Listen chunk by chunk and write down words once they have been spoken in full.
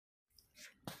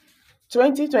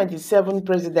2027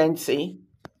 presidency,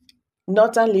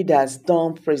 northern leaders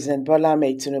dump President Bola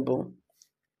Ahmed Tinubu.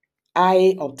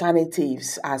 Eye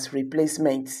alternatives as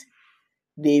replacements.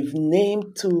 They've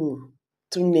named two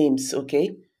names,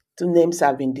 okay? Two names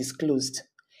have been disclosed.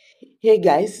 Hey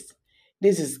guys,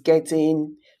 this is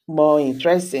getting more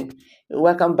interesting.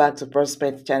 Welcome back to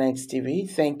Prospect Channels TV.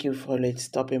 Thank you for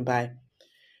stopping by.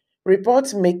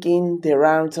 Reports making the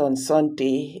rounds on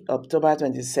Sunday, October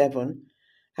 27,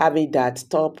 have it that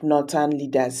top northern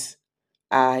leaders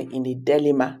are in a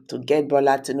dilemma to get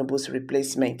Bola Tinubu's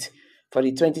replacement for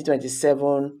the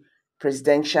 2027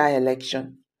 presidential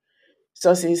election.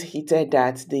 Sources hinted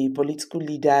that the political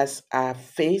leaders are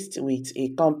faced with a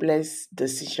complex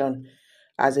decision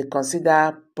as they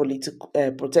consider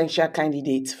potential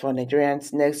candidates for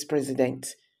Nigeria's next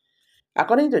president.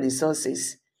 According to the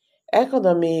sources,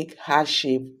 economic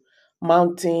hardship,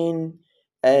 mounting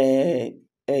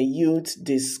youth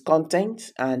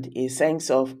discontent, and a sense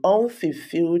of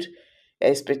unfulfilled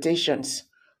expectations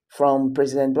from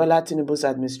President Bola Tinubu's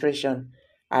administration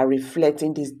are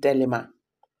reflecting this dilemma.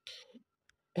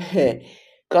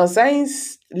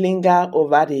 Concerns linger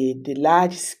over the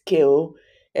large-scale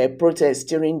protests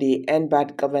during the End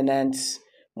Bad Governance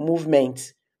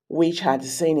movement, which had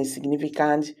seen a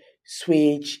significant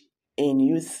switch in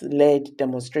youth-led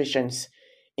demonstrations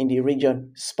in the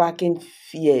region, sparking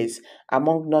fears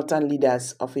among northern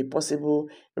leaders of a possible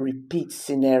repeat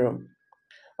scenario.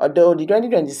 Although the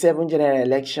 2027 general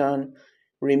election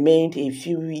remained a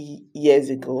few years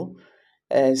ago,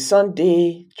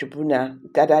 Sunday Tribuna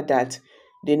gathered that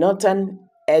the northern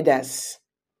elders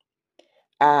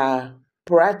are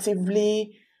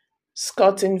proactively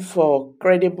scouting for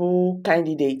credible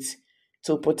candidates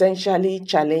to potentially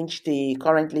challenge the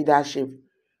current leadership.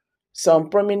 Some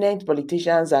prominent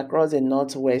politicians across the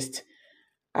Northwest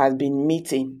have been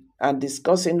meeting and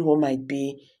discussing who might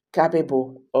be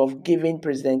capable of giving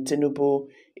President Tinubu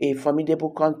a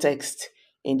formidable context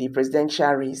in the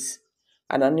presidential race.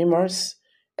 Anonymous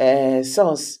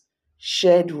source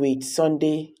shared with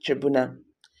Sunday Tribuna.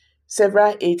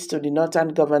 Several aides to the northern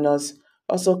governors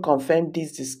also confirmed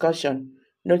this discussion,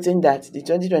 noting that the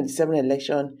 2027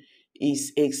 election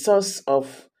is a source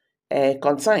of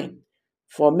concern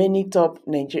for many top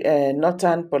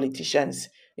northern politicians,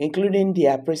 including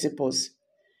their principals.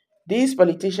 These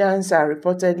politicians are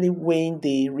reportedly weighing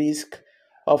the risk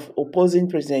of opposing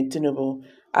President Tinubu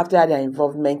after their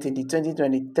involvement in the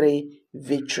 2023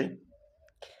 victory.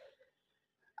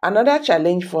 Another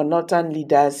challenge for northern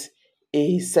leaders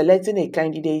is selecting a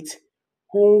candidate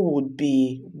who would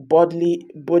be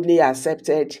boldly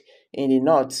accepted in the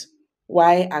north,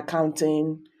 while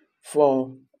accounting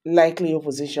for likely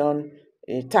opposition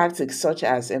tactics such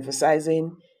as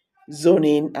emphasizing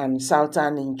zoning and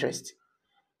southern interest.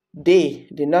 The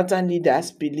northern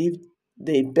leaders, believe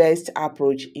the best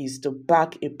approach is to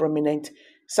back a prominent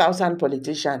southern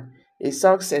politician, a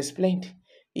source explained.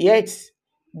 Yet,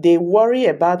 they worry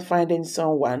about finding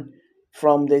someone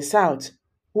from the south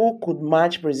who could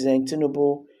match President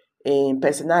Tinubu in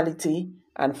personality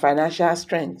and financial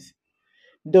strength.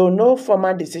 Though no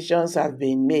formal decisions have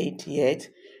been made yet,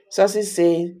 sources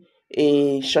say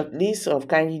a short list of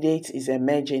candidates is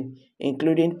emerging,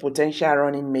 including potential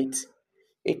running mates.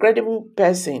 A credible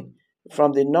person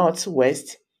from the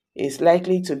Northwest is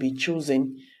likely to be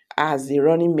chosen as the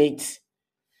running mate,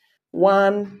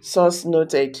 one source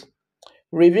noted,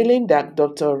 revealing that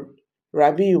Dr.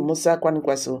 Rabiu Musa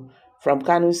Kwankwaso from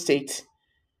Kano State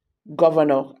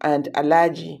Governor and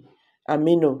Alhaji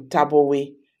Aminu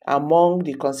Tabowe among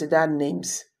the considered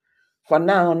names. For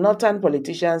now, northern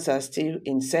politicians are still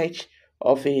in search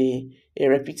of a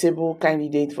reputable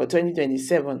candidate for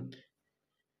 2027.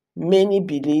 Many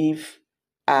believe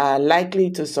are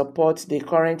likely to support the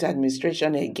current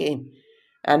administration again,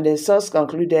 and the source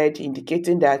concluded,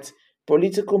 indicating that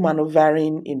political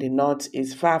maneuvering in the north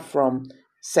is far from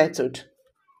settled.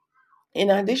 In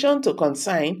addition to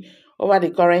concern over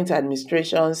the current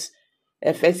administration's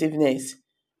effectiveness,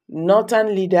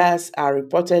 northern leaders are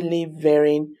reportedly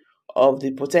varying of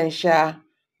the potential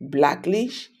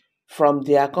blacklist from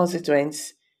their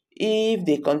constituents if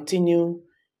they continue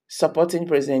supporting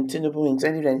President Tinubu in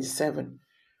 2027.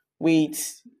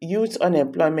 With youth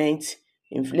unemployment,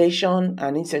 inflation,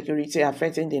 and insecurity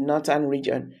affecting the northern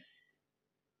region,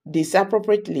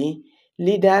 disappropriately,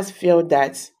 leaders feel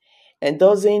that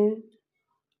endorsing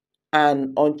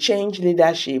an unchanged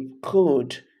leadership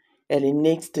could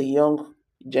alienate the young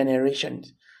generation.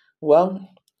 Well,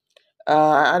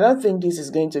 I don't think this is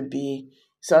going to be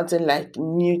something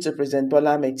new to President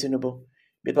Bola Ahmed Tinubu,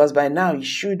 because by now you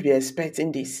should be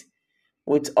expecting this.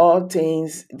 with all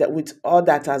things that with all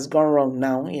that has gone wrong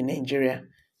now in Nigeria.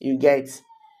 You get.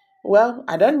 Well,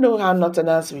 I don't know how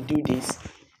Northerners will do this.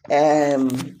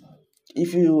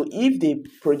 If they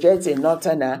project a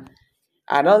Northerner,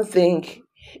 I don't think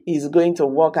it's going to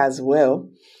work as well.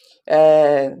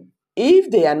 Uh,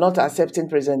 if they are not accepting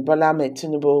President Bola Ahmed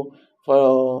Tinubu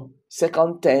for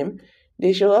second term,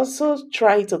 they should also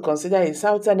try to consider a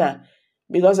Southerner,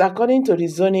 because according to the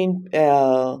zoning,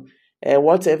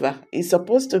 whatever, it's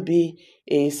supposed to be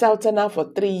a Southerner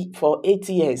for 8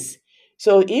 years.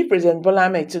 So if President Bola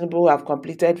Ahmed Tinubu have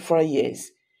completed 4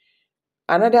 years,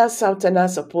 another Southerner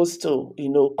supposed to,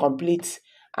 complete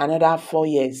another 4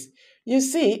 years. You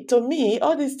see, to me,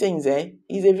 all these things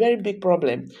is a very big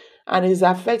problem, and is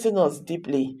affecting us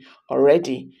deeply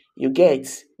already. You get,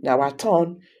 in our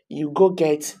turn, you go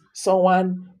get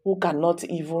someone who cannot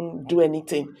even do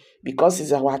anything because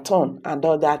it's our turn and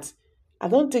all that. I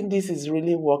don't think this is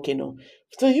really working.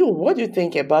 So you, what do you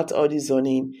think about all this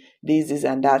zoning, this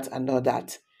and that and all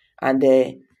that? And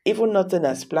even nothing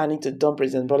as planning to dump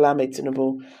President Bola Ahmed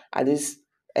Tinubu at this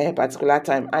particular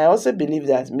time. I also believe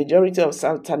that majority of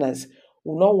Southerners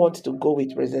will not want to go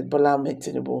with President Bola Ahmed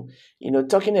Tinubu.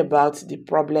 Talking about the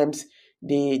problems,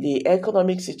 the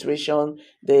economic situation,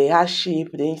 the hardship,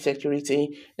 the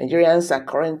insecurity Nigerians are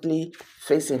currently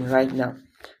facing right now.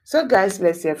 So guys,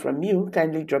 let's hear from you.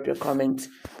 Kindly drop your comments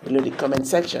below the comment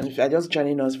section. If you are just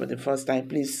joining us for the first time,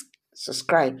 please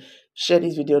subscribe, share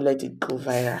this video, let it go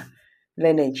viral.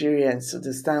 Let Nigerians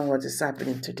understand what is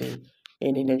happening today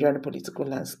in the Nigerian political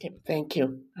landscape. Thank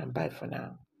you and bye for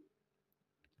now.